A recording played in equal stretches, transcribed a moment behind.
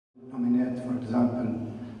example,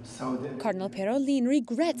 Cardinal Parolin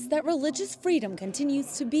regrets that religious freedom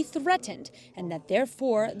continues to be threatened and that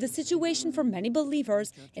therefore the situation for many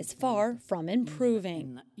believers is far from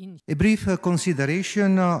improving. A brief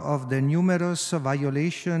consideration of the numerous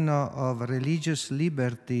violations of religious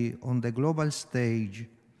liberty on the global stage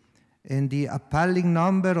and the appalling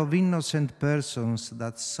number of innocent persons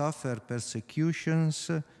that suffer persecutions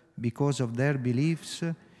because of their beliefs,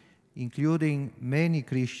 including many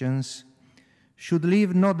Christians, should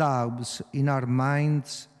leave no doubts in our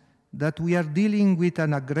minds that we are dealing with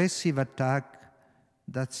an aggressive attack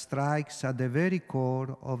that strikes at the very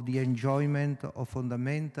core of the enjoyment of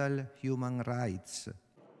fundamental human rights.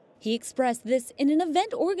 He expressed this in an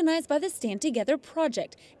event organized by the Stand Together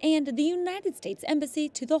Project and the United States Embassy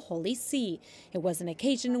to the Holy See. It was an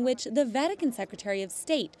occasion in which the Vatican Secretary of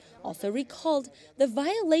State also recalled the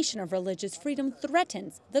violation of religious freedom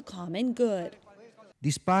threatens the common good.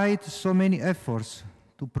 Despite so many efforts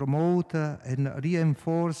to promote and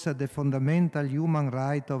reinforce the fundamental human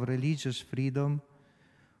right of religious freedom,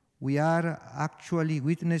 we are actually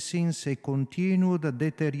witnessing a continued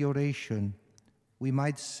deterioration, we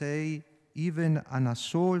might say even an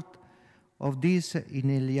assault of this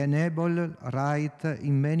inalienable right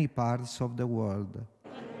in many parts of the world.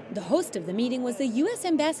 The host of the meeting was the U.S.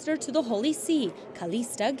 Ambassador to the Holy See,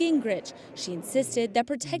 Callista Gingrich. She insisted that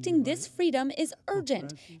protecting this freedom is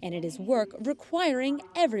urgent, and it is work requiring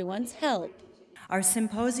everyone's help. Our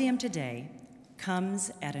symposium today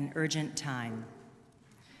comes at an urgent time.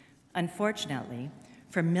 Unfortunately,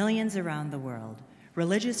 for millions around the world,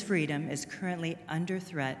 religious freedom is currently under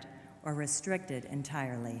threat or restricted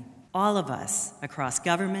entirely. All of us across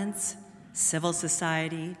governments, civil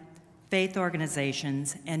society, faith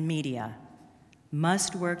organizations, and media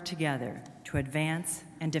must work together to advance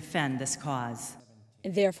and defend this cause.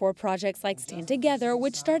 Therefore, projects like Stand Together,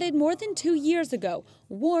 which started more than 2 years ago,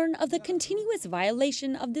 warn of the continuous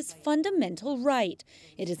violation of this fundamental right.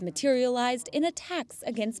 It is materialized in attacks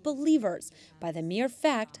against believers by the mere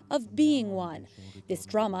fact of being one. This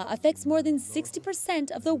drama affects more than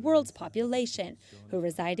 60% of the world's population, who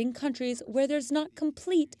reside in countries where there's not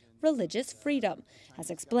complete religious freedom,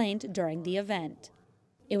 as explained during the event.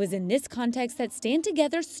 It was in this context that Stand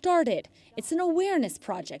Together started. It's an awareness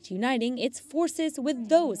project uniting its forces with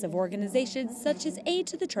those of organizations such as Aid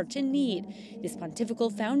to the Church in Need. This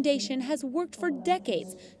pontifical foundation has worked for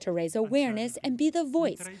decades to raise awareness and be the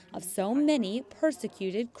voice of so many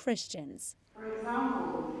persecuted Christians. for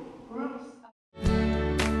example, groups